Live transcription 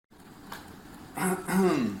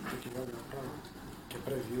Que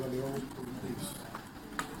preview ali isso.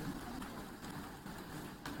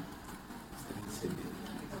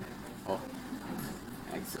 Oh,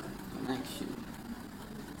 excellent connection.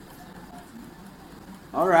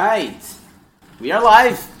 All right, we are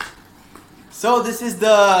live. So this is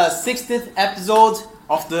the 60th episode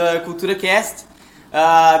of the Cultura Cast.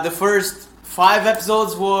 The first 5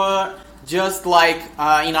 episodes were just like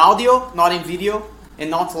in audio, not in video, and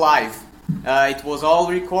not live. It was all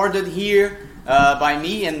recorded here by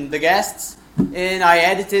me and the guests, and I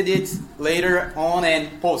edited it later on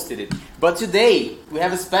and posted it. But today we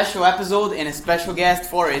have a special episode and a special guest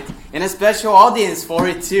for it, and a special audience for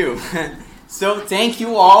it too. So thank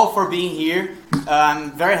you all for being here.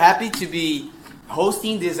 I'm very happy to be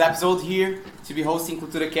hosting this episode here, to be hosting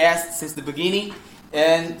Cultura Cast since the beginning.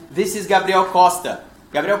 And this is Gabriel Costa.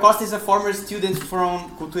 Gabriel Costa is a former student from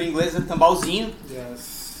Cultura Inglesa Tambalzinho.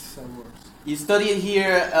 Yes, I was. You studied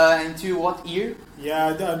here into what year? Yeah,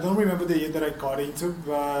 I don't remember the year that I got into,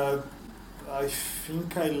 but I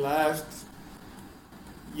think I left.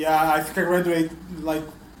 Yeah, I think I graduated like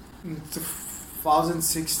in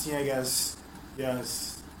 2016, I guess.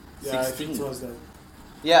 Yes. Yeah, 16. I think it was that.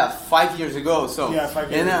 Yeah, 5 years ago. So yeah, 5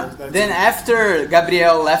 years and, ago. Then after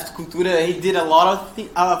Gabriel left Cultura, he did a lot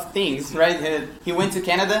of things, right? He went to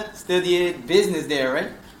Canada, studied business there, right?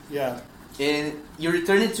 Yeah. And you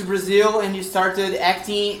returned to Brazil and you started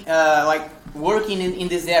acting, like working in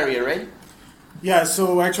this area, right? Yeah,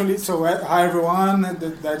 so actually, hi everyone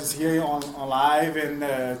that is here on live, and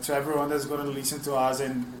to everyone that's going to listen to us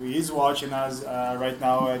and who is watching us right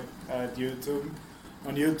now at YouTube,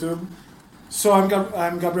 on YouTube. So I'm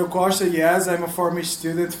Gabriel Costa. Yes, I'm a former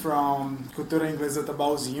student from Cultura Inglesa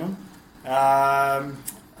Tambalzinho.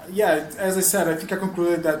 Yeah, as I said, I think I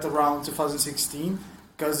concluded that around 2016,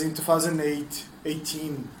 because in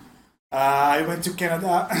 2018, I went to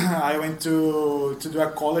Canada. I went to do a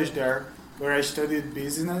college there where I studied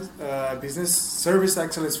business service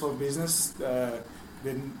excellence for business. The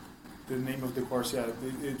name of the course, yeah,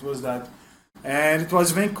 it was that. And it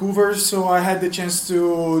was Vancouver, so I had the chance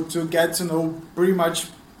to get to know pretty much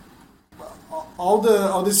all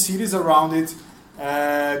the cities around it,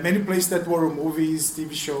 many places that were movies,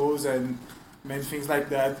 TV shows, and many things like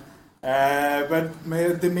that. But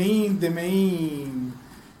the main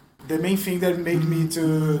thing that made me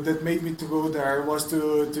to go there was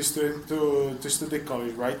to study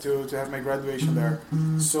college, right? To have my graduation there.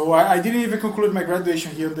 So I didn't even conclude my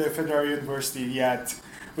graduation here at the Federal University yet.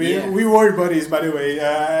 We were buddies, by the way,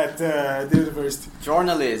 at the university.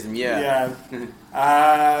 Journalism, yeah.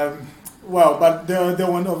 Yeah. Well, but the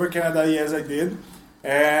one over Canada, yes, I did.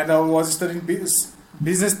 And I was studying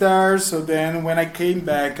business there. So then when I came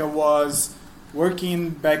back, I was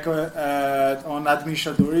working back on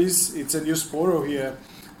Administradores. It's a news portal here.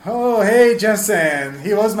 Oh, hey, Jensen.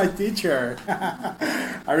 He was my teacher.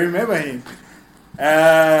 I remember him.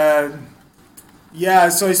 Yeah,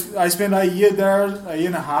 so I spent a year there, a year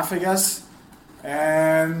and a half, I guess.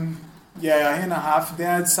 And yeah, a year and a half. Then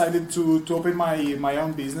I decided to open my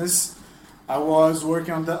own business. I was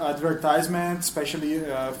working on the advertisement, especially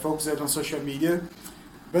focused on social media.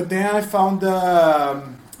 But then I found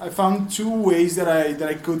 2 ways that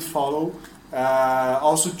I could follow.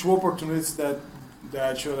 Also 2 opportunities that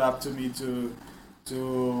showed up to me to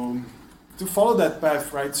follow that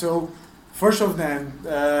path, right? So first of them,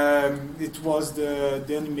 it was the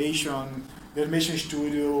animation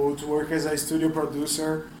studio, to work as a studio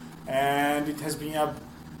producer, and it has been a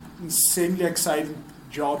insanely exciting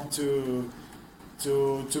job to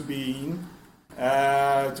be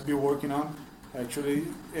working on, actually,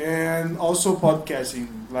 and also podcasting.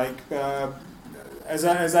 Like as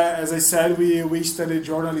I said, we studied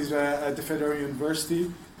journalism at the Federal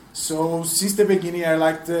University. So since the beginning, I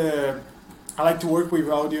like to work with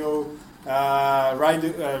audio.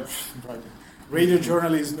 Radio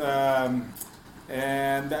journalism,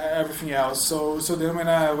 and everything else. So then when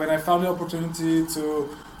I found the opportunity to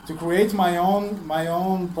create my own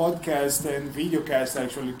podcast and videocast,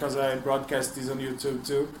 actually, because I broadcast this on YouTube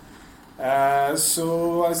too.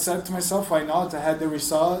 So I said to myself, why not? I had the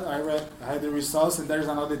results, and there's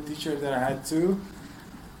another teacher that I had too.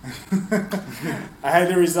 I had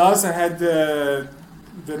the results. I had the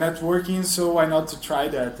networking, so why not to try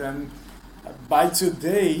that? And by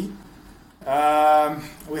today,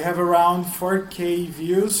 we have around 40K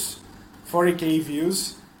views,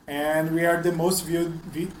 and we are the most viewed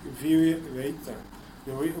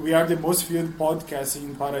we are the most viewed podcast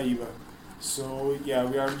in Paraíba. So yeah,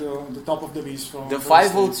 we are on the top of the list from the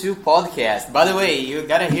 502 podcast. By the way, you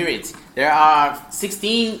gotta hear it. There are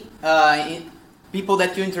 16 people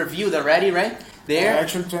that you interviewed already, right? there?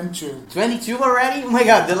 Actually 22. 22 already? Oh my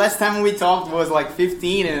god, the last time we talked was like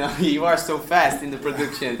 15 and you are so fast in the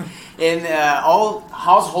production. And all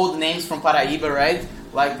household names from Paraíba, right?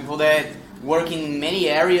 Like people that work in many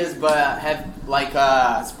areas but have like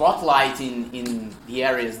a spotlight in the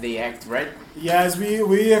areas they act, right? Yes,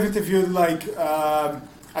 we have interviewed like a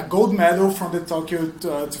gold medal from the Tokyo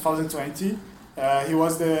 2020. He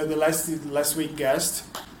was the last week guest.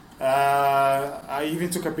 I even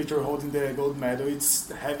took a picture holding the gold medal. It's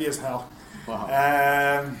heavy as hell. Wow.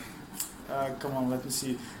 Come on, let me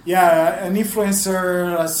see. Yeah, an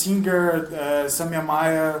influencer, a singer, Samia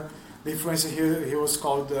Maya. The influencer he was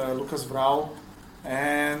called Lucas Vral,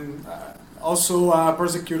 and also a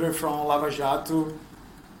prosecutor from Lava Jato.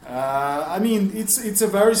 I mean, it's a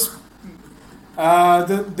very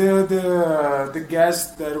the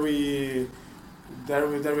guests that we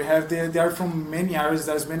have, they are from many areas,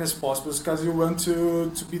 as many as possible, because we want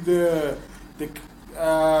to be the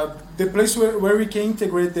place where we can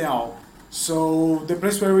integrate them all. So the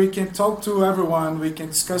place where we can talk to everyone, we can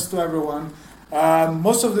discuss to everyone.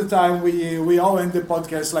 Most of the time we all end the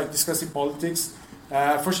podcast like discussing politics.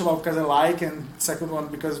 First of all, because I like, and second one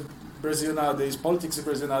because Brazil nowadays, politics in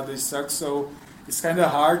Brazil nowadays sucks, so it's kind of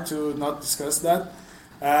hard to not discuss that.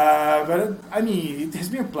 But I mean, it has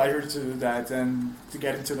been a pleasure to do that and to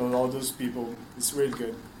get to know all those people. It's really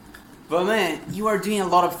good. But man, you are doing a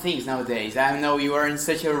lot of things nowadays. I know you are in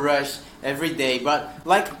such a rush every day, but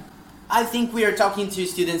like, I think we are talking to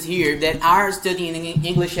students here that are studying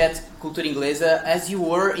English at Cultura Inglesa as you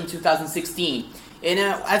were in 2016. And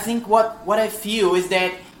I think what I feel is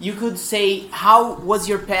that you could say how was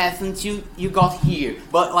your path until you got here,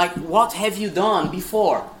 but like what have you done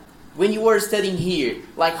before when you were studying here?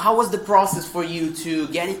 Like how was the process for you to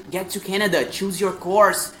get to Canada, choose your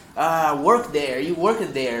course, work there? You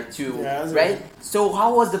worked there too, yes, right? So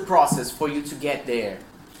how was the process for you to get there?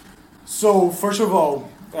 So first of all,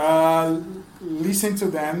 listen to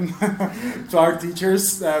them, to our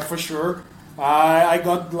teachers for sure. I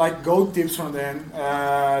got like gold tips from them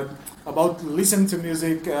about listening to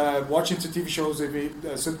music, watching to TV shows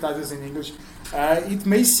with subtitles in English. It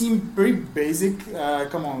may seem pretty basic.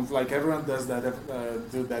 Come on, like everyone does that,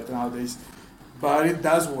 do that nowadays, but it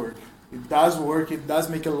does work. It does work. It does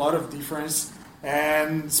make a lot of difference,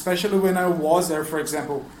 and especially when I was there, for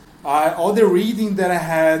example, all the reading that I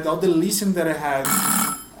had, all the listening that I had,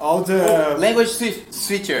 all the language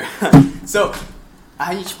switcher. So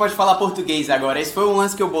a gente pode falar português agora. Esse foi um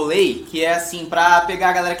lance que eu bolei, que é assim, pra pegar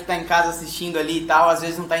a galera que tá em casa assistindo ali e tal, às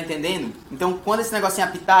vezes não tá entendendo. Então, quando esse negocinho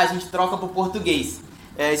apitar, a gente troca pro português.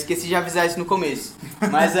 Esqueci de avisar isso no começo.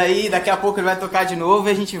 Mas aí, daqui a pouco ele vai tocar de novo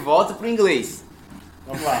e a gente volta pro inglês.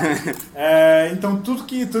 Vamos lá. Então, tudo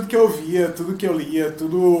que eu via, tudo que eu lia,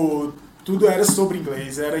 tudo era sobre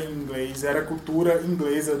inglês, era em inglês, era cultura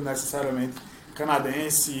inglesa necessariamente,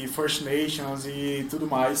 canadense, First Nations e tudo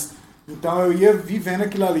mais. Então eu ia vivendo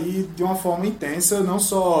aquilo ali de uma forma intensa, não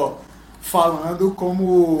só falando,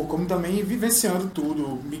 como também vivenciando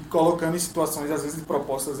tudo, me colocando em situações, às vezes de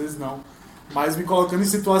propósito, às vezes não, mas me colocando em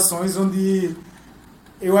situações onde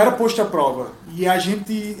eu era posto à prova. E a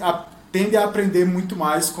gente tende a aprender muito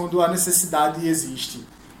mais quando a necessidade existe.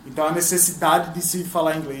 Então a necessidade de se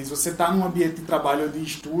falar inglês. Você está num ambiente de trabalho ou de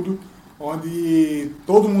estudo, onde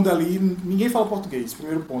todo mundo ali, ninguém fala português,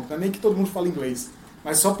 primeiro ponto. Não é nem que todo mundo fala inglês,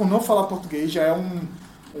 mas só por não falar português já é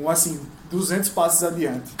assim, 200 passos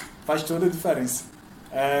adiante. Faz toda a diferença.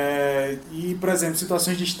 E, por exemplo,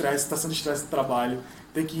 situações de estresse, situação de estresse de trabalho,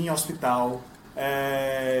 ter que ir em hospital.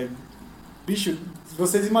 Bicho,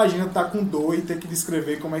 vocês imaginam estar com dor e ter que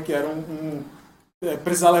descrever como é que era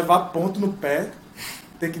precisar levar ponto no pé,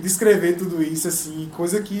 ter que descrever tudo isso, assim,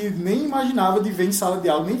 coisa que nem imaginava de ver em sala de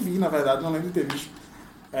aula, nem vi, na verdade, não lembro de ter visto.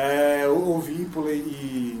 Ouvi, pulei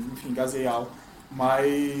e, enfim, gazei aula.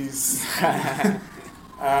 Mas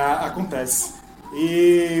acontece.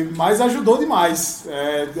 Mas ajudou demais.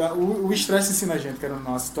 O estresse ensina a gente, que era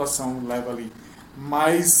uma situação leva ali.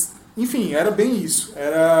 Mas, enfim, era bem isso.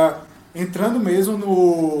 Era entrando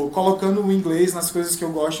mesmo colocando o inglês nas coisas que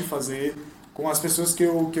eu gosto de fazer, com as pessoas que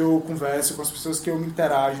eu converso, com as pessoas que eu me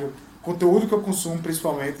interajo, conteúdo que eu consumo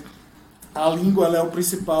principalmente. A língua ela é o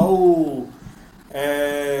principal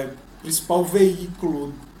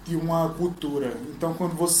veículo de uma cultura. Então,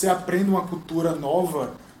 quando você aprende uma cultura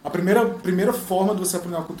nova, a primeira forma de você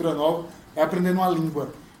aprender uma cultura nova é aprendendo uma língua.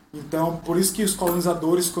 Então, por isso que os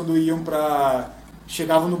colonizadores, quando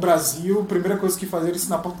chegavam no Brasil, a primeira coisa que faziam era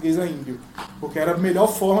ensinar português a índio, porque era a melhor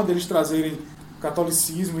forma deles trazerem o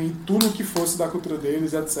catolicismo e tudo que fosse da cultura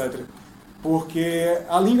deles, etc. Porque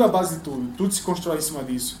a língua é a base de tudo se constrói em cima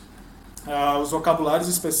disso. Os vocabulários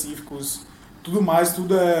específicos, tudo mais,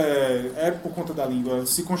 tudo é por conta da língua.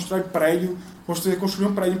 Se constrói prédio, construir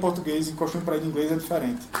um prédio em português e construir um prédio em inglês é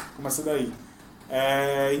diferente. Começa daí.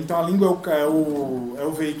 Então a língua é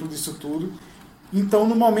o veículo disso tudo. Então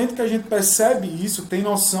no momento que a gente percebe isso, tem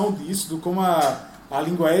noção disso, do como a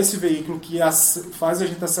língua é esse veículo que faz a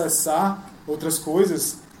gente acessar outras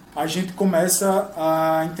coisas, a gente começa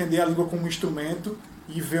a entender a língua como um instrumento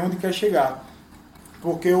e ver onde quer chegar.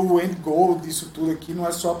 Porque o end goal disso tudo aqui não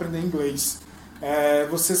é só aprender inglês.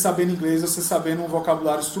 Você sabendo inglês, você sabendo um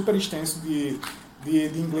vocabulário super extenso de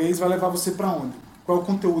inglês, vai levar você para onde? Qual é o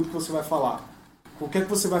conteúdo que você vai falar? O que é que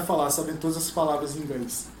você vai falar sabendo todas as palavras em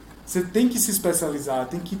inglês? Você tem que se especializar,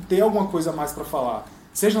 tem que ter alguma coisa a mais para falar.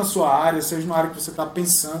 Seja na sua área, seja na área que você está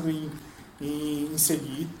pensando em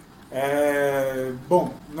seguir.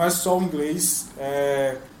 Bom, não é só o inglês.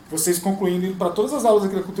 Vocês concluindo para todas as aulas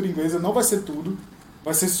aqui da cultura inglesa, não vai ser tudo.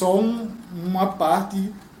 Vai ser só uma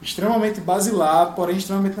parte extremamente basilar, porém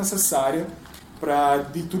extremamente necessária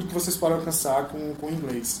de tudo que vocês podem alcançar com o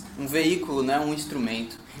inglês. Um veículo, né? Um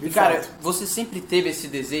instrumento. De E cara, fato. você sempre teve esse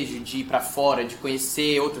desejo de ir pra fora, de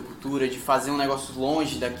conhecer outra cultura, de fazer um negócio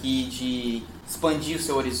longe daqui, de expandir o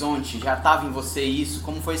seu horizonte? Já estava em você isso?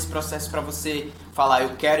 Como foi esse processo para você falar,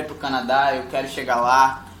 eu quero ir pro Canadá, eu quero chegar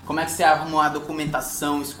lá? Como é que você arrumou a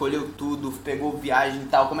documentação, escolheu tudo, pegou viagem e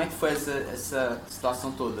tal? Como é que foi essa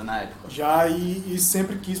situação toda na época? Já e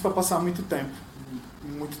sempre quis para passar muito tempo.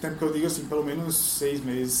 Muito tempo que eu digo assim, pelo menos 6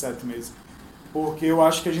 meses, 7 meses. Porque eu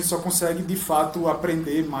acho que a gente só consegue, de fato,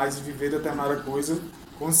 aprender mais e viver determinada coisa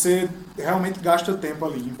quando você realmente gasta tempo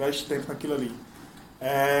ali, investe tempo naquilo ali.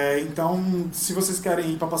 Então, se vocês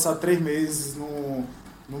querem ir para passar 3 meses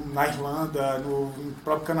na Irlanda, no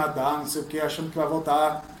próprio Canadá, não sei o que, achando que vai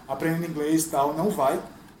voltar aprendendo inglês e tal, não vai.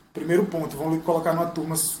 Primeiro ponto, vão lhe colocar numa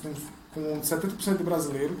turma com 70% de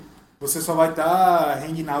brasileiro. Você só vai estar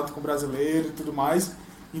hanging out com brasileiro e tudo mais.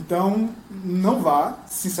 Então, não vá,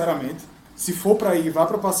 sinceramente. Se for para ir, vá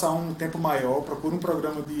para passar um tempo maior, procure um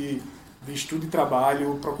programa de estudo e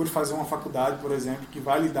trabalho, procure fazer uma faculdade, por exemplo, que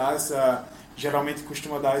vai lhe dar geralmente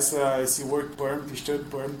costuma dar esse work permit, study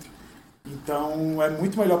permit. Então, é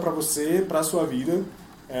muito melhor para você, para a sua vida.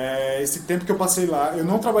 Esse tempo que eu passei lá, eu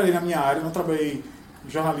não trabalhei na minha área, não trabalhei em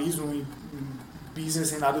jornalismo, em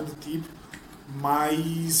business, em nada do tipo,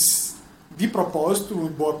 mas de propósito, em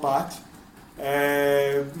boa parte.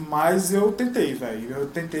 Mas eu tentei, velho. Eu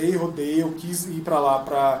tentei, rodei, eu quis ir pra lá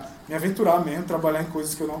pra me aventurar mesmo, trabalhar em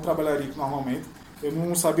coisas que eu não trabalharia normalmente. Eu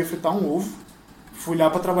não sabia fritar um ovo. Fui lá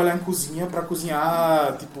pra trabalhar em cozinha, pra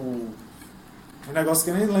cozinhar, tipo, um negócio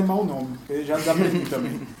que eu nem lembro o nome, porque já desaprendi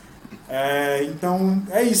também. Então,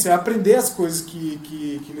 é isso, é aprender as coisas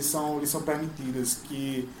que lhe são permitidas,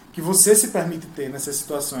 que você se permite ter nessas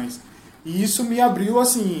situações. E isso me abriu,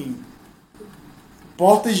 assim,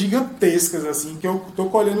 portas gigantescas, assim, que eu tô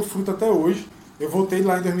colhendo fruto até hoje. Eu voltei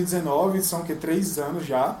lá em 2019, são 3 anos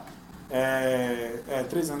já.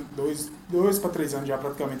 3 anos, 2 para 3 anos já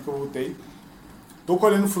praticamente que eu voltei. Tô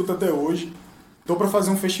colhendo fruto até hoje. Tô para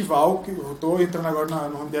fazer um festival, eu tô entrando agora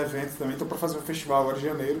no ramo de eventos também, tô para fazer um festival agora em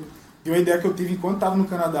janeiro. De uma ideia que eu tive enquanto estava no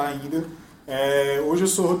Canadá ainda. Hoje eu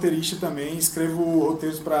sou roteirista também, escrevo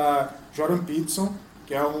roteiros para Jordan Peterson,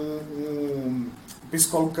 que é um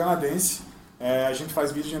psicólogo canadense. A gente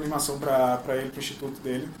faz vídeos de animação para ele, para o instituto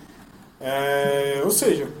dele. Ou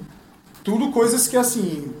seja, tudo coisas que,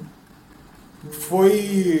 assim,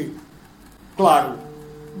 foi... Claro,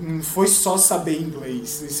 não foi só saber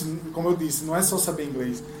inglês. Isso, como eu disse, não é só saber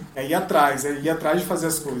inglês. É ir atrás de fazer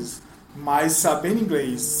as coisas. Mas sabendo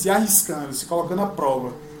inglês, se arriscando, se colocando à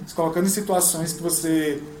prova, se colocando em situações que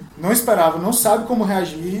você não esperava, não sabe como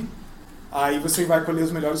reagir, aí você vai colher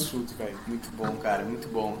os melhores frutos, velho. Muito bom, cara, muito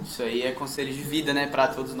bom. Isso aí é conselho de vida, né, pra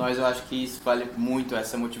todos nós. Eu acho que isso vale muito,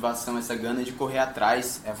 essa motivação, essa gana de correr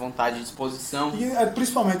atrás, vontade, disposição. E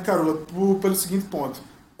principalmente, Carola, pelo seguinte ponto.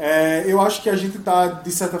 Eu acho que a gente tá,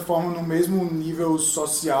 de certa forma, no mesmo nível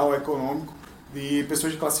social, econômico, de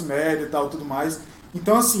pessoas de classe média e tal, tudo mais.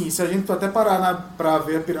 Então, assim, se a gente até parar pra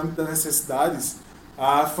ver a pirâmide das necessidades,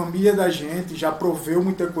 a família da gente já proveu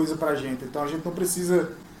muita coisa pra gente. Então, a gente não precisa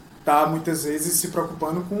tá muitas vezes se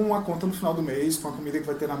preocupando com a conta no final do mês, com a comida que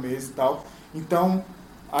vai ter na mesa e tal. Então,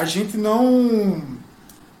 a gente não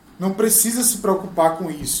precisa se preocupar com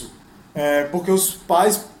isso, porque os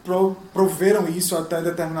pais proveram isso até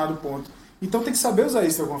determinado ponto. Então, tem que saber usar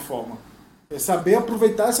isso de alguma forma. Saber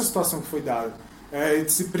aproveitar essa situação que foi dada.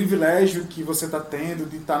 Esse privilégio que você está tendo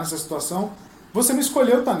de estar nessa situação, você não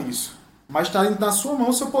escolheu estar nisso. mas está na sua mão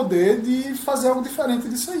o seu poder de fazer algo diferente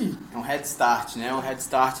disso aí. É um head start, né? Um head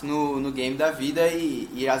start no game da vida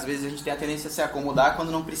e às vezes a gente tem a tendência a se acomodar quando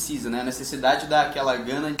não precisa, né? A necessidade dá aquela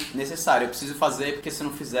gana necessária. Eu preciso fazer porque se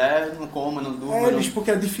não fizer, não como, não durmo. Bicho,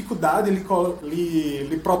 porque a dificuldade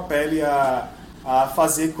lhe propele a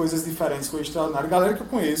fazer coisas diferentes, coisas extraordinárias. A galera que eu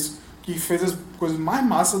conheço, que fez as coisas mais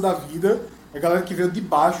massas da vida, é a galera que veio de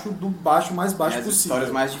baixo, do baixo mais baixo as possível.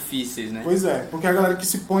 Histórias mais difíceis, né? Pois é, porque é a galera que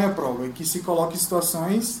se põe à prova e que se coloca em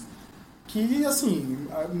situações que, assim,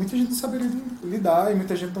 muita gente não saberia lidar e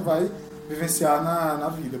muita gente não vai vivenciar na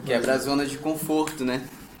vida. Quebra a zona de conforto, né?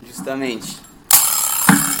 Justamente.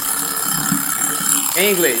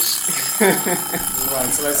 English.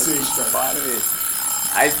 Right, so let's switch that. Part of it.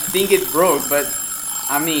 I think it broke, but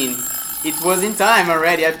I mean, it was in time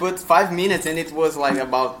already. I put 5 minutes and it was like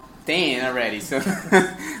about 10 already. So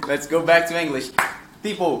let's go back to English.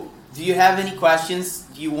 People, do you have any questions?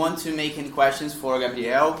 Do you want to make any questions for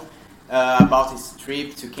Gabriel about his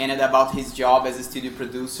trip to Canada, about his job as a studio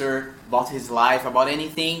producer, about his life, about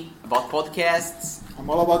anything, about podcasts? I'm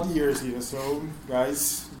all about the years here, so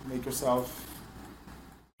guys, make yourself...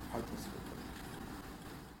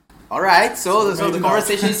 Alright, so the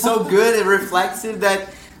conversation is so good and reflexive that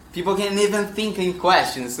people can't even think in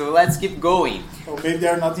questions, so let's keep going. Oh, maybe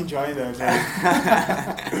they're not enjoying that.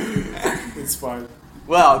 It's fine.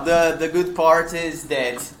 Well, the good part is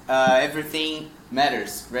that everything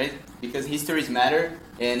matters, right? Because histories matter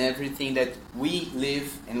and everything that we live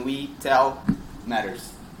and we tell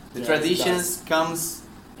matters. The traditions comes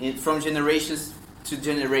from generations to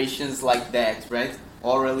generations like that, right?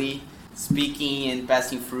 Orally, speaking and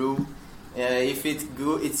passing through. If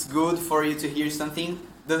it's good for you to hear something,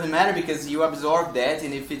 doesn't matter because you absorb that,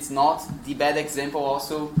 and if it's not, the bad example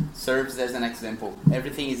also serves as an example.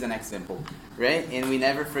 Everything is an example, right? And we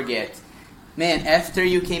never forget. Man, after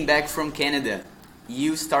you came back from Canada,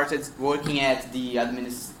 you started working at the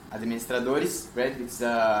Administradores, right? It's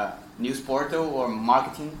a news portal or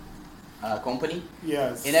marketing company.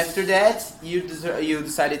 Yes. And after that, you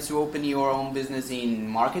decided to open your own business in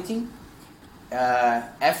marketing.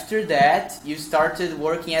 After that, you started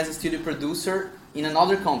working as a studio producer in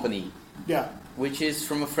another company. Yeah. Which is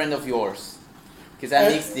from a friend of yours. Because I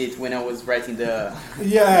mixed it when I was writing the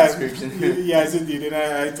description. Yes, you did, and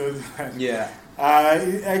I told you that. Yeah.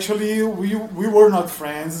 Actually, we were not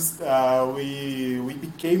friends. We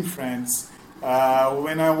became friends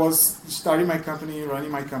when I was starting my company,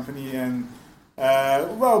 running my company, and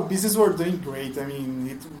business were doing great. I mean,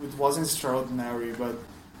 it wasn't extraordinary, but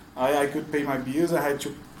I could pay my bills. I had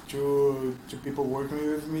two people working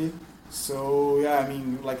with me. So yeah, I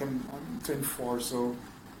mean, like I'm 24, so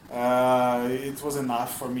it was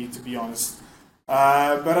enough for me, to be honest.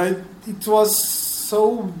 But it was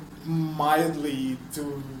so mildly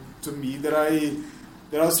to me that I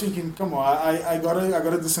was thinking, come on, I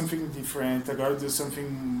gotta do something different. I gotta do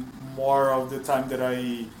something more of the time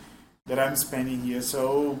that I'm spending here.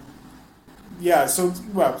 So yeah, so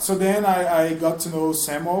then I got to know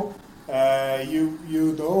Samuel.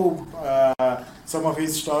 You know some of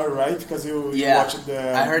his story, right? Because you watched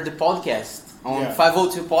the... I heard the podcast. On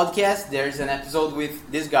 502 Podcast, there's an episode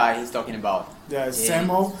with this guy he's talking about. Yeah,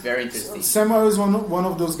 Samuel. Very interesting. Samuel is one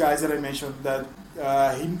of those guys that I mentioned that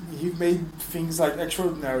he made things like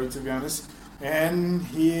extraordinary, to be honest. And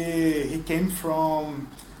he came from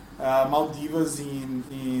Maldivas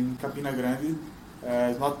in Campina Grande.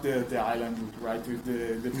 Not the island, right, with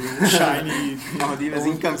the blue shiny... Maldivas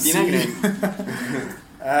in Campina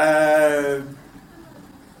Grande.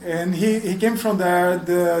 And he came from there.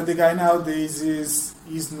 The guy nowadays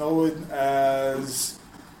is known as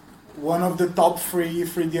one of the top 3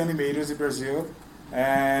 3D animators in Brazil.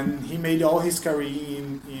 And he made all his career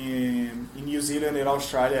in New Zealand and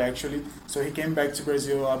Australia, actually. So he came back to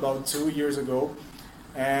Brazil about 2 years ago.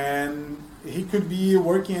 And he could be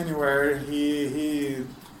working anywhere. He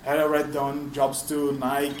had already done jobs to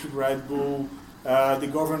Nike, Red Bull, the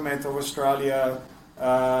government of Australia.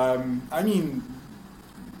 I mean,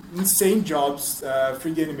 insane jobs,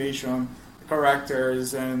 3D animation,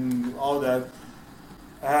 characters, and all that.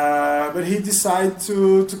 But he decided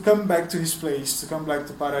to come back to his place, to come back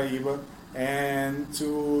to Paraíba, and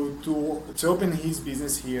to open his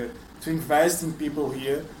business here, to invest in people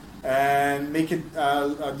here, and make it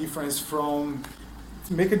a difference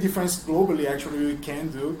make a difference globally. Actually, we can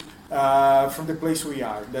do from the place we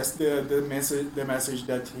are. That's the message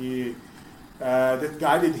that he that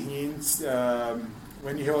guided him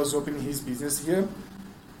when he was opening his business here.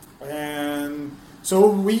 And so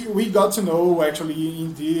we got to know actually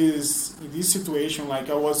in this situation. Like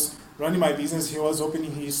I was running my business, he was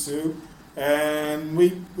opening his too. and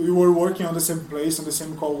we were working on the same place, on the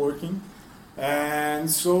same co-working, and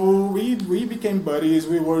so we became buddies.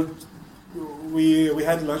 We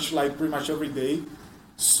had lunch like pretty much every day,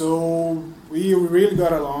 so we really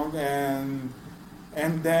got along, and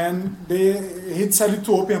then he decided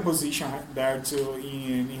to open a position there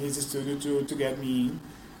in his studio to get me in,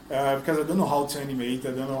 because I don't know how to animate.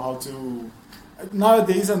 I don't know how to.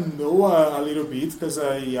 Nowadays I know a little bit, because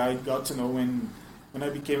I got to know when I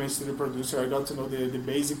became a studio producer. I got to know the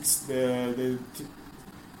basics, the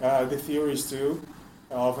theories too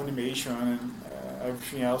of animation and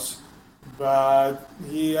everything else. But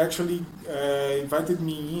he actually invited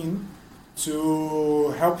me in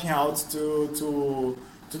to help him out to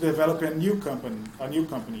develop a new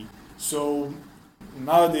company. So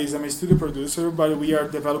nowadays I'm a studio producer, but we are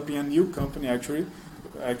developing a new company actually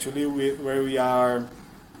where we are.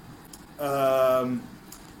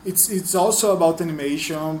 It's also about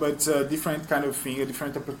animation, but a different kind of thing, a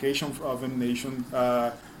different application of animation,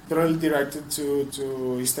 totally directed to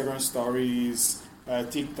Instagram stories,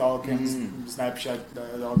 TikTok and Snapchat,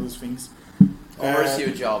 all those things.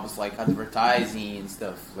 Commercial jobs like advertising and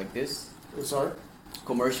stuff like this. Sorry?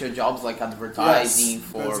 Commercial jobs like advertising Yes,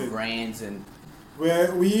 for brands and.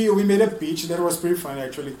 Where we made a pitch that was pretty fun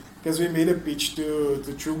actually, because we made a pitch to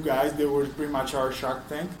two guys. They were pretty much our Shark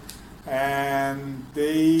Tank, and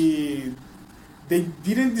they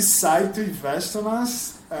didn't decide to invest on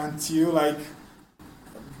us until like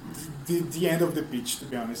the end of the pitch. To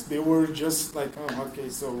be honest, they were just like, oh, okay,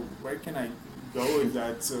 so where can I go with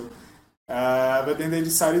that? So, but then they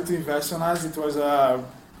decided to invest on us. It was a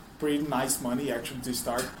pretty nice money actually to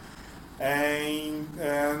start, and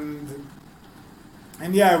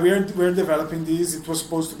yeah, we're developing this. It was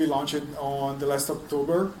supposed to be launched on the last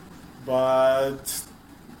October, but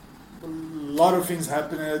a lot of things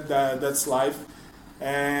happened. That's life,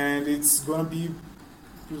 and it's gonna be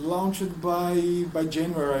launched by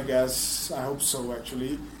January, I guess. I hope so,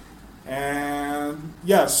 actually. And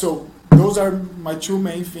yeah, so those are my two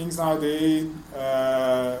main things nowadays.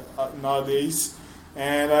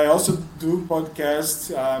 And I also do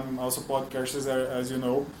podcasts. I'm also podcaster, as you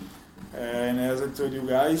know. And as I told you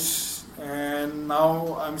guys, and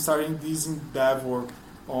now I'm starting this endeavor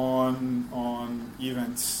on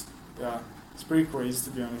events. Yeah, it's pretty crazy, to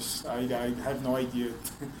be honest. I have no idea.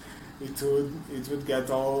 it would get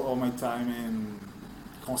all my time and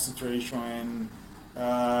concentration,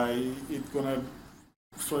 and it's gonna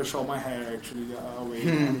flush all my hair actually away.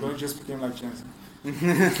 I'm gonna just become like Jensen.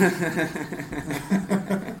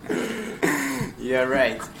 Yeah,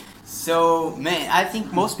 right. So, man, I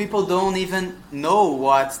think most people don't even know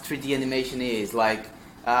what 3D animation is. Like,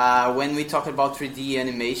 when we talk about 3D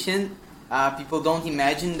animation, people don't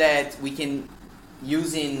imagine that we can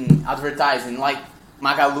use in advertising, like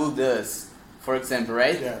Magalu does, for example,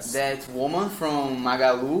 right? Yes. That woman from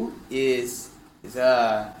Magalu is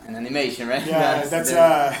an animation, right? Yeah, that's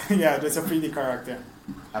a 3D character.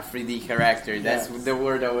 A 3D character. That's Yes. the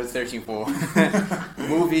word I was searching for.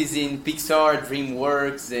 Movies in Pixar,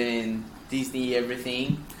 DreamWorks, and Disney,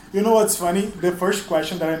 everything. You know what's funny? The first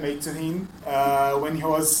question that I made to him when he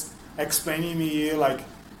was explaining me, like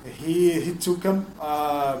he took him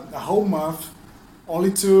a whole month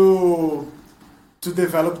only to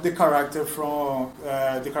develop the character from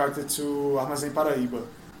to Armazém Paraíba.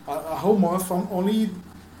 A whole month from only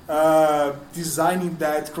designing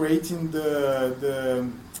that, creating the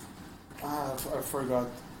I forgot.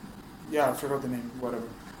 Yeah, I forgot the name. Whatever.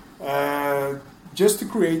 Just to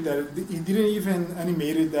create that, he didn't even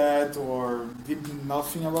animated that or did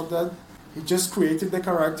nothing about that. He just created the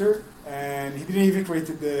character, and he didn't even create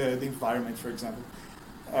the environment, for example.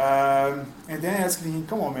 And then I asked him,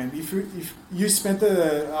 "Come on, man! If you spent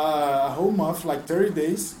a whole month, like 30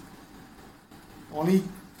 days, only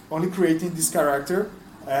creating this character,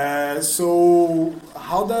 so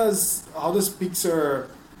how does Pixar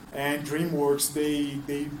and DreamWorks they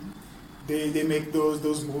make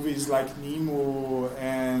those movies like Nemo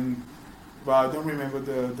and, well, I don't remember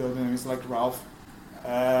the other names, like Ralph."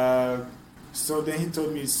 So then he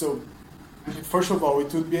told me, so first of all,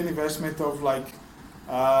 it would be an investment of like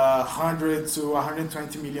 $100 to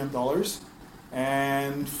 $120 million,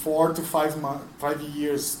 and 4 to 5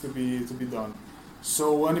 years to be done.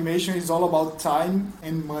 So animation is all about time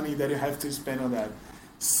and money that you have to spend on that.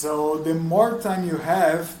 So the more time you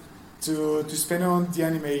have to spend on the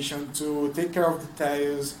animation, to take care of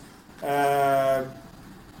details, to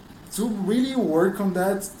really work on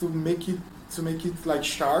that, to make it like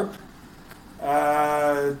sharp,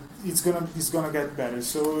 it's gonna get better.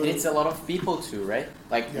 So And it's a lot of people too, right?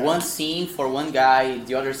 Like Yeah. one scene for one guy,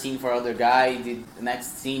 the other scene for other guy, the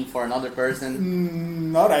next scene for another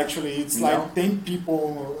person. not actually. It's No? like 10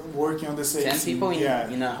 people working on the same 10 scene. people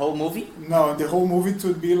Yeah. in a whole movie? No, the whole movie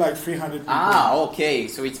would be like 300 people. Ah, okay.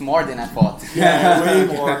 So it's more than I thought. Yeah, way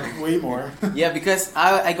more, way more. Yeah, because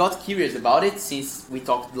I got curious about it since we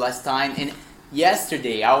talked last time, and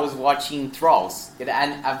yesterday I was watching Trolls, and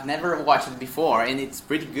I've never watched it before, and it's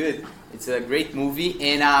pretty good. It's a great movie,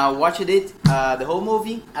 and I watched it, the whole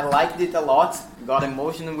movie. I liked it a lot, got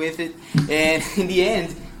emotional with it, and in the end,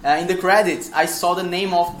 in the credits, I saw the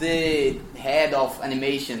name of the head of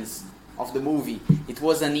animations of the movie. It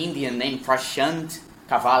was an Indian named Prashant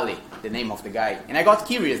Kavale, the name of the guy, and I got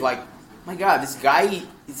curious, like, my God, this guy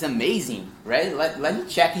is amazing, right? Let me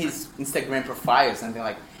check his Instagram profile or something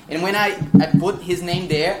like. And when I put his name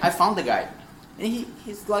there, I found the guy, and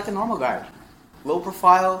he's like a normal guy, low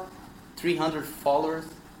profile, 300 followers,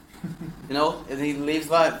 you know, and he lives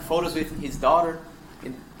like photos with his daughter,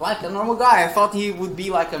 and like a normal guy. I thought he would be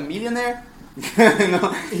like a millionaire. You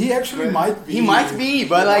know? He actually might be. He might be,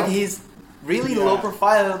 but like he's really Yeah. low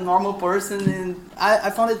profile, normal person, and I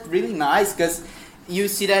found it really nice because you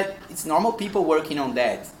see that it's normal people working on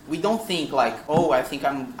that. We don't think like, oh, I think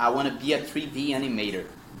I want to be a 3D animator.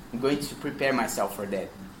 I'm going to prepare myself for that.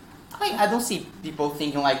 I don't see people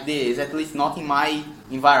thinking like this, at least not in my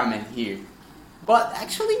environment here. But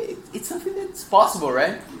actually, it's something that's possible,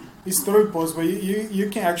 right? It's totally possible. You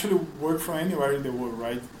can actually work from anywhere in the world,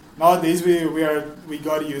 right? Nowadays we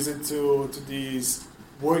got used to this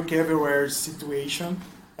work everywhere situation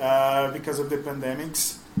because of the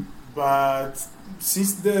pandemics. But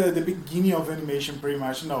since the beginning of animation, pretty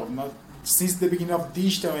much not since the beginning of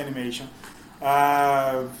digital animation,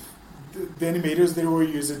 the animators they were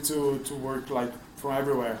used to work like from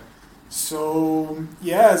everywhere. So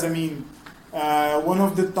yes, I mean. One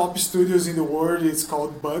of the top studios in the world is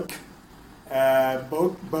called Buck.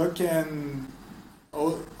 Buck and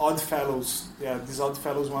Odd Fellows. Yeah, this Odd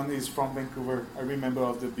Fellows one is from Vancouver. I remember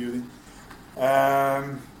of the building.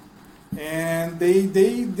 And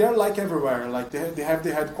they're like everywhere. Like they have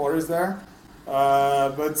the headquarters there,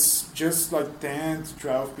 but just like 10 to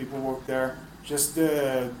 12 people work there. Just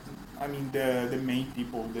the main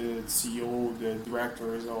people, the CEO, the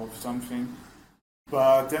directors of something.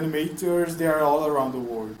 But animators, they are all around the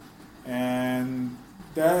world, and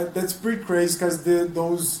that's pretty crazy because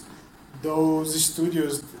those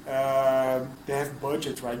studios they have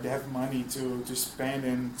budget, right? They have money to spend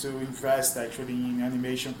and to invest actually in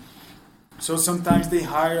animation. So sometimes they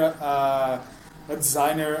hire a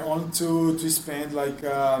designer on to spend like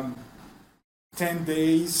 10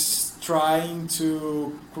 days trying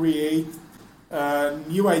to create a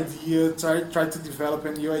new idea, try to develop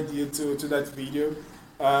a new idea to that video,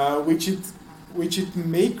 which it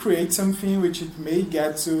may create something, which it may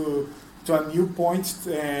get to a new point,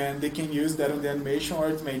 and they can use that on the animation, or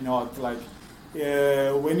it may not. Like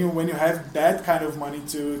when you have that kind of money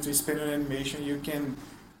to spend on animation, you can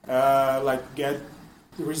like get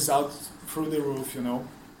results through the roof. You know,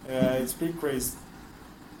 it's pretty crazy.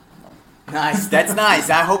 Nice, that's nice.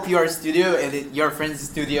 I hope your studio and your friend's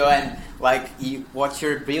studio and like what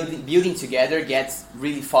you're building together gets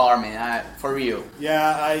really far, man. For real.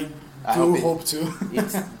 Yeah, I hope to.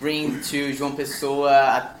 It's bring to João Pessoa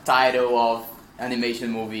a title of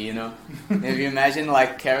animation movie, you know. If you imagine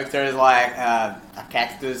like characters like a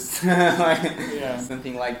cactus, like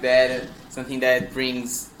something like that, something that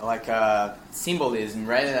brings like a symbolism,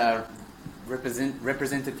 right?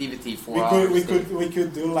 Representativity for we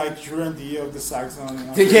could do like Jurandi of the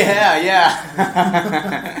Saxon. Yeah.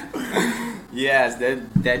 Yes,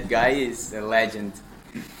 that guy is a legend.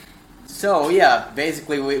 So yeah,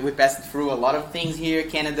 basically we passed through a lot of things here,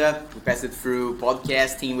 Canada. We passed it through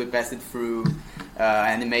podcasting. We passed it through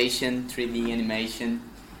animation, 3D animation.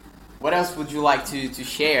 What else would you like to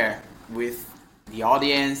share with the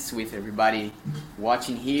audience, with everybody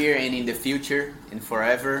watching here and in the future and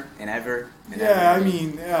forever and ever? And ever? I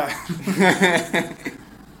mean, I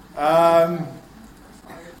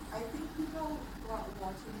think people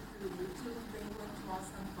watching through YouTube, they want to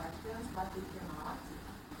ask some questions, but they cannot.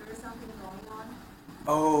 There is something going on.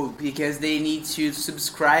 Oh, because they need to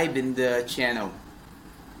subscribe in the channel.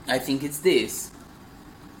 I think it's this.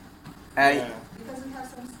 yeah. Because we have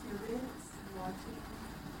some students watching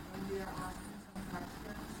and they are asking some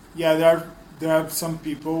questions. Yeah, there are some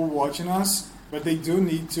people watching us, but they do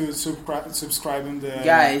need to subscribe in the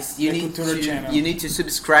Guys, you the need Cultura channel. you need to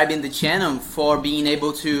subscribe in the channel for being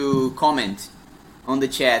able to comment on the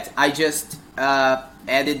chat. I just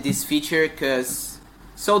added this feature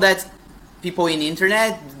so that people in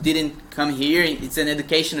internet didn't come here. It's an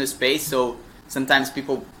educational space, so sometimes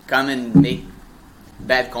people come and make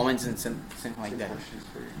bad comments and something like that.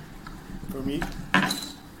 For me?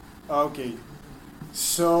 Okay.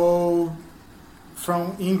 So,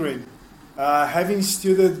 from Ingrid, having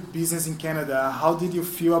studied business in Canada, how did you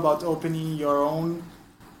feel about opening your own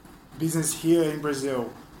business here in Brazil?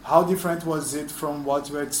 How different was it from what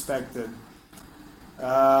you expected?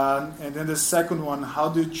 And then the second one, how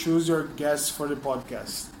do you choose your guests for the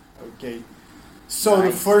podcast? Okay. So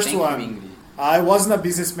Nice. the first Thank you, one, Ingrid. I wasn't a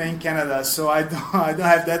businessman in Canada, so I don't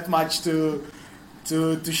have that much to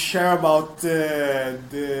share about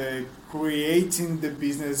the creating the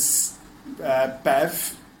business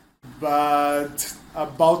path, but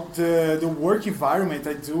about the work environment,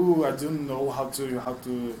 I do know how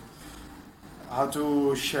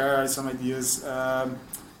to share some ideas.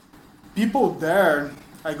 People there,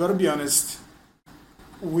 I gotta be honest,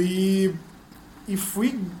 if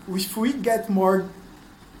we get more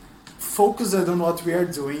focused on what we are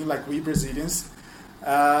doing, like we Brazilians,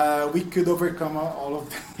 we could overcome all of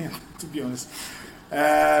them. To be honest,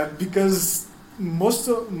 because most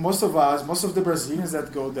of the Brazilians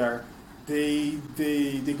that go there, they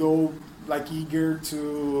go like eager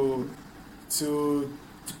to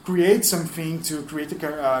create something, to create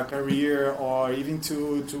a career, or even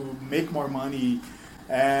to make more money.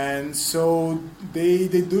 And so they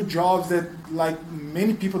do jobs that like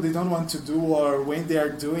many people they don't want to do, or when they are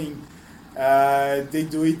doing, they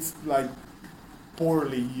do it like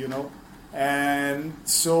poorly, you know. And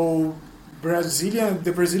so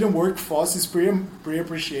the Brazilian workforce is pretty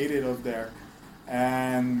appreciated of there.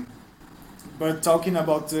 And but talking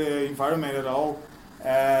about the environment at all,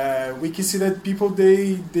 we can see that people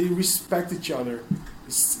they respect each other.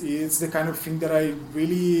 It's the kind of thing that I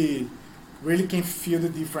really can feel the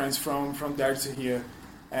difference from there to here.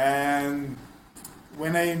 And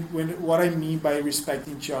what I mean by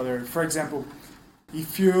respecting each other, for example,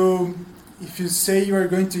 if you say you are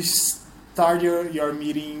going to start your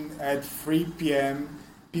meeting at 3 p.m.,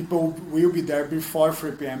 people will be there before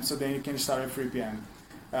 3 p.m. so then you can start at 3 p.m.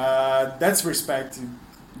 That's respect.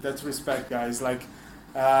 That's respect, guys. Like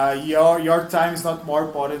your time is not more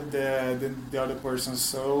important than the other person.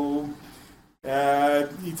 So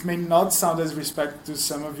it may not sound as respect to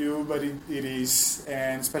some of you, but it is,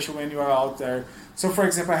 and especially when you are out there. So, for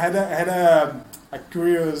example, I had a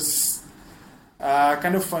curious,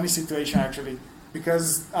 kind of funny situation actually,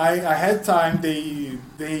 because I had time. They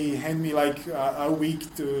hand me like a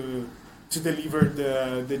week to deliver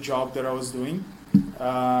the job that I was doing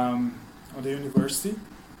on the university,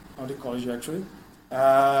 on the college actually,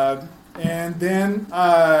 and then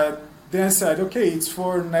I said, okay, it's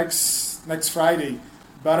for next Friday,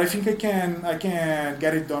 but I think I can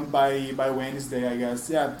get it done by Wednesday, I guess.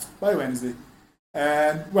 Yeah, by Wednesday.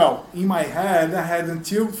 And well, in my head, I had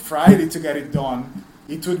until Friday to get it done.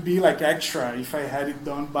 It would be like extra if I had it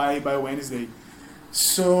done by Wednesday.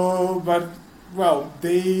 So, but well,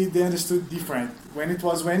 they understood different. When it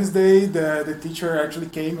was Wednesday, the teacher actually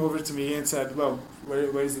came over to me and said, well,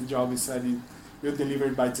 where is the job? He said, you'll deliver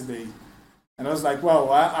it by today. And I was like,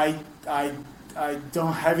 well, I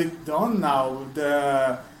don't have it done now.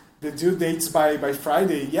 The due date's by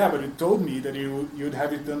Friday. Yeah, but you told me that you'd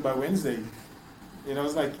have it done by Wednesday. And I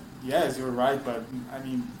was like, yes, you're right, but I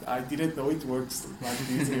mean, I didn't know it works like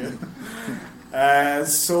this here.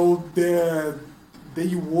 So the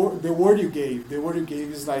word you gave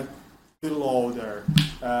is like the law there.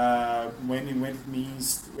 When it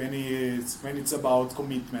means when it's about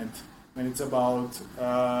commitment, when it's about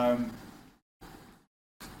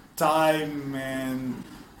time and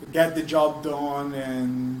get the job done,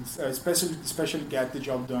 and especially get the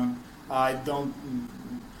job done. I don't.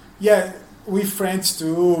 Yeah, we friends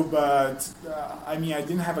too, but I mean, I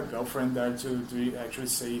didn't have a girlfriend there to actually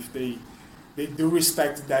say if they do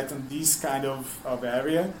respect that in this kind of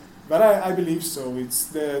area. But I believe so. It's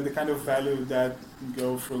the kind of value that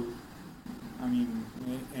go through, I mean,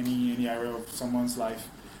 any area of someone's life.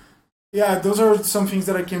 Yeah, those are some things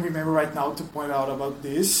that I can remember right now to point out about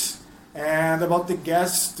this. And about the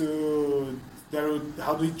guests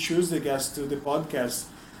how do we choose the guests to the podcast?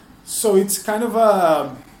 So it's kind of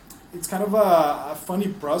a funny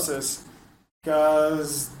process,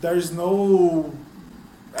 because there's no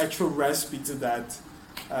actual recipe to that.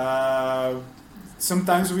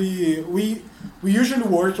 Sometimes we usually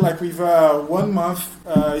work like with a 1 month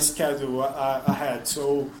schedule ahead.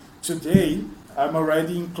 So today I'm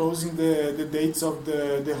already enclosing the dates of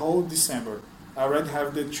the whole December. I already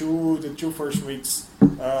have the two first weeks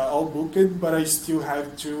all booked, but I still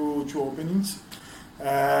have two openings.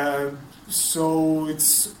 So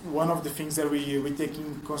it's one of the things that we take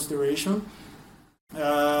in consideration.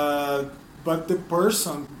 But the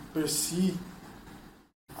person per se,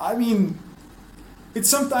 I mean, it's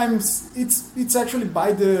sometimes it's actually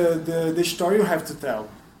by the story you have to tell,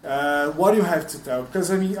 what you have to tell. Because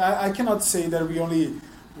I mean, I cannot say that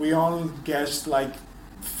we only guest like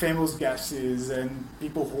famous guests and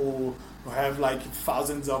people who have like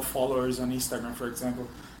thousands of followers on Instagram, for example.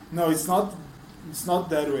 No, it's not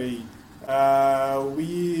that way.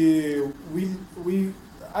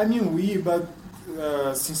 But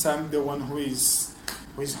since I'm the one who is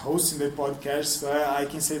hosting the podcast, I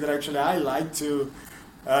can say that actually I like to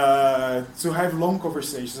have long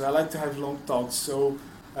conversations. I like to have long talks. So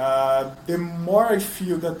the more I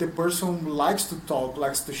feel that the person likes to talk,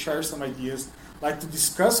 likes to share some ideas, like to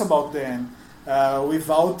discuss about them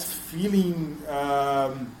without feeling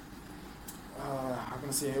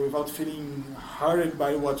without feeling hurted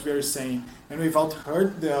by what we are saying, and without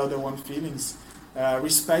hurt the other one feelings,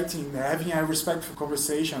 having a respectful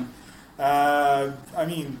conversation. I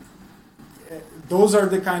mean, those are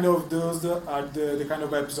the kind of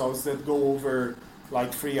episodes that go over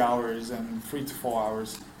like 3 hours and 3 to 4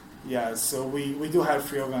 hours. Yeah, so we do have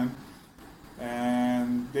 3 of them,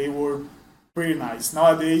 and they were pretty nice.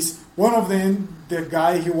 Nowadays, one of them, the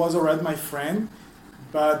guy, he was already my friend,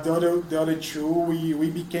 but the other two, we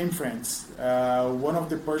became friends. One of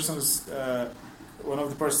the persons that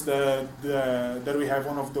we have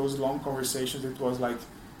one of those long conversations, it was like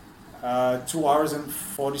 2 hours and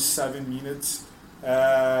 47 minutes,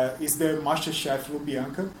 is the Master Chef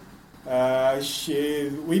Lubianka.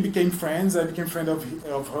 We became friends. I became friend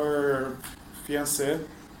of her fiancé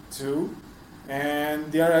too,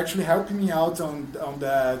 and they are actually helping me out on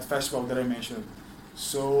that festival that I mentioned.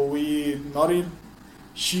 So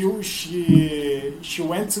she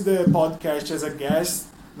went to the podcast as a guest.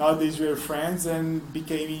 Nowadays we're friends and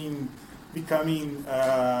becoming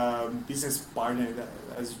business partner,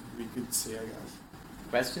 as we could say, I guess.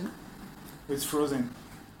 Question? It's frozen.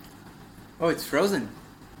 Oh, it's frozen?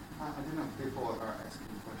 I don't know. People are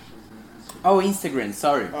asking questions and answering. Oh, Instagram,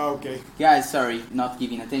 sorry. Oh, okay. Guys, sorry, not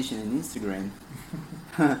giving attention in Instagram.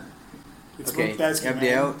 It's Okay, multitasking,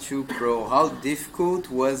 Gabriel man. 2 Pro. How difficult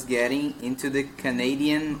was getting into the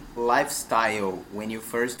Canadian lifestyle when you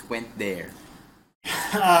first went there?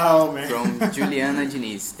 Oh man. From Juliana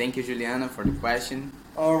Diniz. Thank you, Juliana, for the question.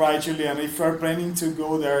 All right, Juliana. If you're planning to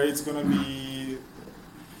go there, it's gonna be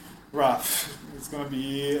rough. It's gonna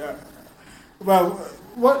be well.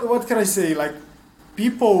 What can I say? Like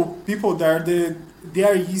people there, they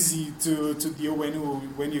are easy to deal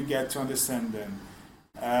when you get to understand them.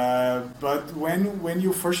 But when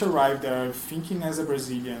you first arrive there, thinking as a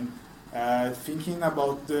Brazilian, thinking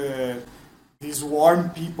about these warm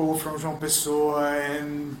people from João Pessoa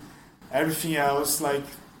and everything else, like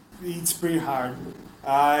it's pretty hard.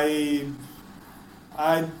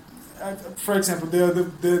 For example,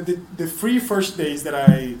 the 3 first days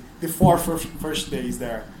the 4 first days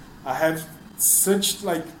there, I had such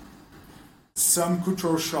like some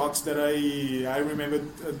cultural shocks that I remember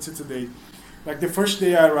until today. Like the first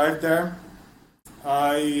day I arrived there,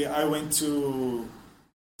 I went to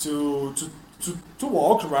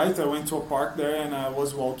walk, right? I went to a park there and I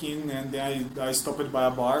was walking, and then I stopped by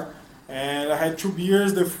a bar and I had 2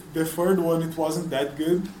 beers. The third one, it wasn't that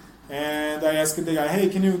good, and I asked the guy, hey,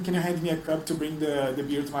 can you hand me a cup to bring the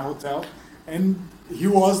beer to my hotel? And he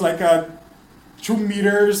was like a 2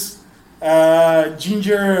 meters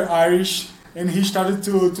ginger Irish, and he started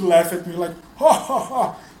to laugh at me like, ha ha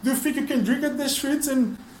ha, do you think you can drink at the streets?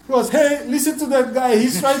 And he was, hey, listen to that guy,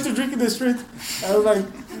 he's trying to drink in the street. I was like,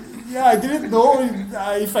 yeah, I didn't know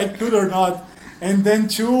if I could or not. And then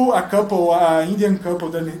a couple, Indian couple,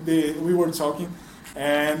 we were talking,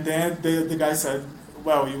 and then the guy said,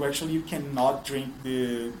 well, you cannot drink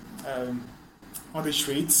on the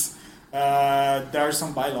streets. There are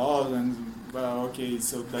some bylaws, and well, okay,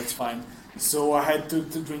 so that's fine. So I had to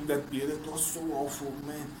drink that beer. That was so awful,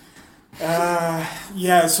 man.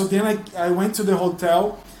 So then I went to the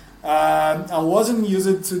hotel. I wasn't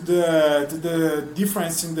used to the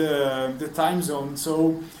difference in the time zone,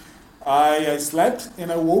 so I slept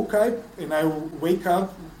and I woke up.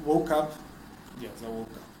 Yes, I woke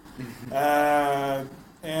up.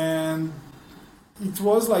 And it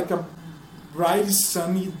was like a bright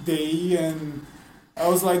sunny day, and I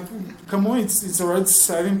was like, come on, it's already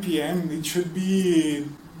 7 p.m. It should be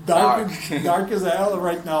dark as hell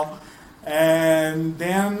right now. And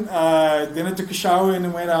then I took a shower and I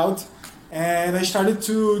went out, and I started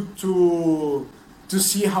to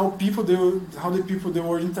see how the people they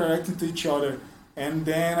were interacting to each other. And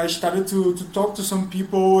then I started to talk to some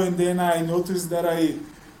people, and then I noticed that I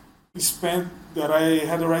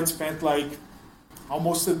had already spent like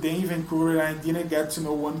almost a day in Vancouver, and I didn't get to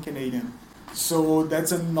know one Canadian. So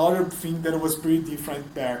that's another thing that was pretty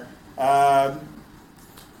different there.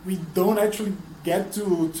 We don't actually get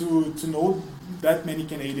to know that many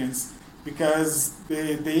Canadians because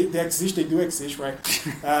they exist, they do exist, right?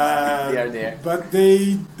 They are there. But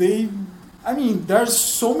I mean, there's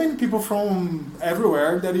so many people from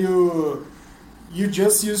everywhere that you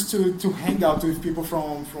just used to hang out with people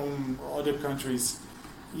from other countries.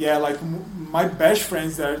 Yeah, like my best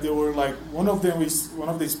friends there, they were like one of them is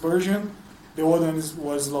Persian, the other one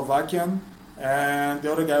was Slovakian, and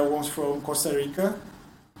the other guy was from Costa Rica,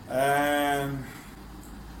 and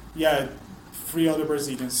yeah, 3 other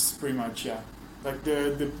Brazilians, pretty much. Yeah, like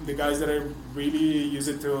the guys that I really use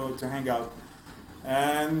it to hang out.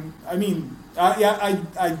 And I mean,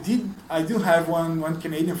 I do have one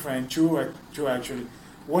Canadian friend, two actually.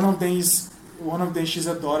 One of them she's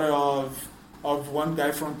a daughter of one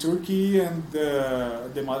guy from Turkey, and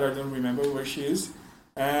the mother I don't remember where she is.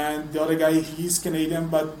 And the other guy, he's Canadian,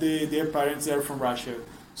 but their parents are from Russia.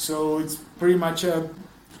 So it's pretty much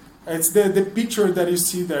it's the picture that you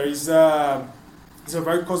see there is it's a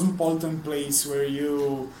very cosmopolitan place where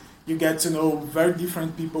you get to know very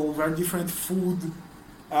different people, very different food.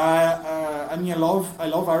 I mean, I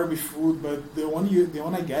love Arabic food, but the one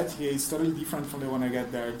I get here is totally different from the one I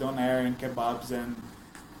get there. Doner and kebabs and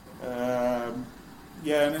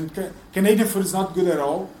yeah, and then Canadian food is not good at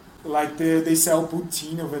all. Like they sell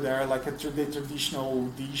poutine over there, like the traditional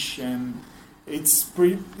dish, and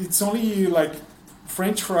it's only like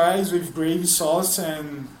French fries with gravy sauce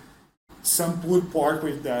and some pulled pork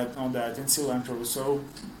with that and cilantro. So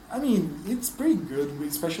I mean, it's pretty good,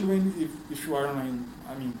 especially if you are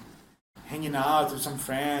hanging out with some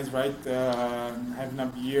friends, right? Having a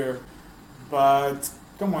beer. But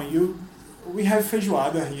come on, we have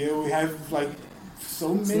feijoada here. We have like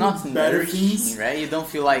so It's many not better nourishing, things. right? You don't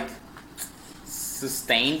feel like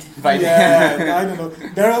sustained by Yeah, I don't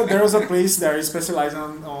know. There was a place there specialized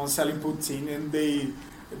on selling poutine, and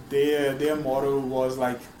their motto was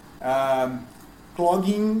like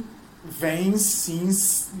clogging veins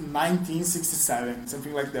since 1967,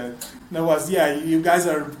 something like that. And I was, yeah, you guys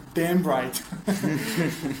are damn right,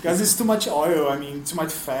 because it's too much oil. I mean, too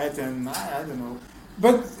much fat, and I don't know.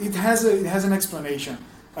 But it has an explanation.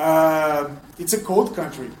 It's a cold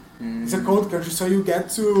country. It's a cold country, so you get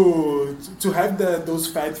to have those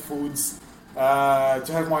fat foods,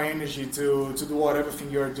 to have more energy to do whatever thing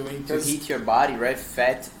you're doing. to heat your body, right?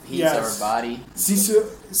 Fat heats Yes. our body.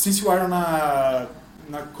 Since you are in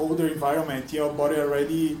a colder environment, your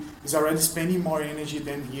body is already spending more energy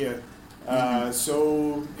than here.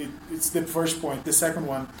 So it's the first point. The second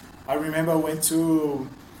one, I remember I went to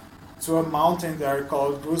a mountain there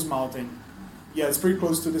called Bruce Mountain. Yeah, it's pretty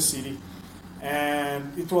close to the city,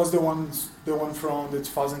 and it was the one from the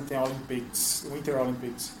 2010 Olympics, Winter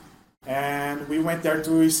Olympics. And we went there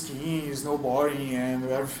to skiing, snowboarding, and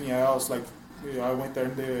everything else. Like I went there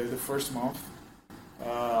in the first month.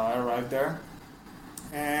 I arrived there,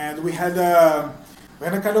 and we had a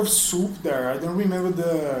kind of soup there. I don't remember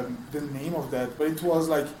the name of that, but it was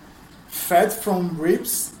like fat from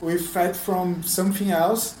ribs with fat from something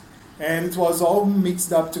else, and it was all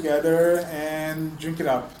mixed up together and drink it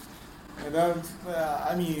up. And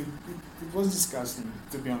I mean, it was disgusting,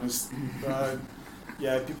 to be honest. But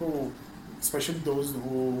yeah, people, especially those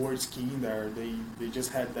who were skiing there, they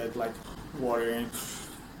just had that like water and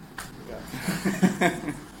yeah.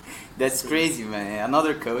 That's crazy, man.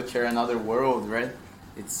 Another culture, another world, right?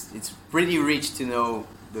 It's pretty rich to know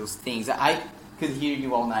those things. I could hear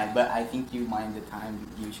you all night, but I think you mind the time.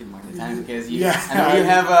 You should mind the time because you. Yeah. I know you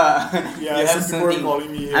have Yeah, you have some people are something.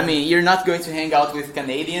 calling me. I mean, you're not going to hang out with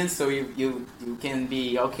Canadians, so you can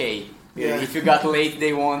be okay. Yeah. If you got late,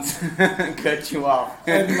 they won't cut you off.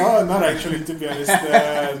 No, not actually. To be honest,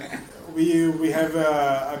 we have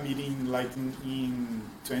a meeting like in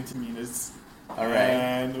 20 minutes. All right.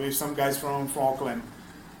 And with some guys from Auckland.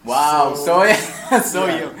 Wow. So yeah,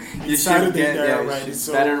 you it's should Saturday get there you already. should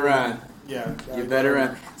So better run. Yeah, You better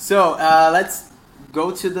run. So let's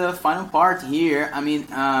go to the final part here. I mean,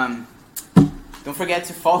 don't forget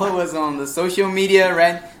to follow us on the social media,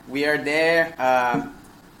 right? We are there.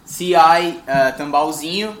 CI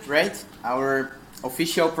Tambalzinho, right? Our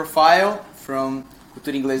official profile from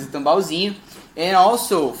Cultura Inglesa Tambalzinho. And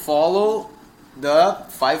also follow the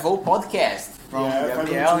 50 podcast. from Yeah,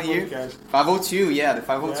 Gabriel 502 here. podcast. 502, yeah, the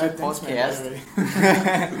 502 Yeah, thanks, man, podcast. by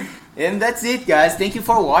the way. And that's it, guys. Thank you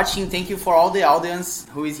for watching. Thank you for all the audience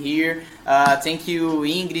who is here. Thank you,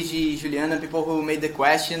 Ingrid, Juliana, people who made the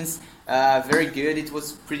questions. Very good. It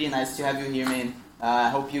was pretty nice to have you here, man. I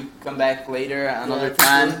hope you come back later another for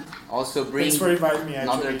time. sure. Also bring Thanks for inviting me.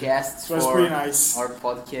 another Actually, guest it was for pretty nice. our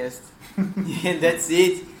podcast. And that's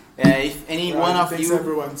it. If any one of thanks you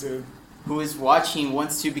everyone too. who is watching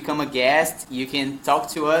wants to become a guest, you can talk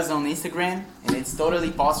to us on Instagram, and it's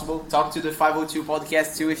totally possible. Talk to the 502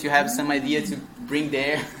 podcast too if you have some idea to bring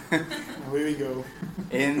there. Here we go.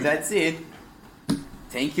 And that's it.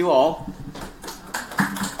 Thank you all.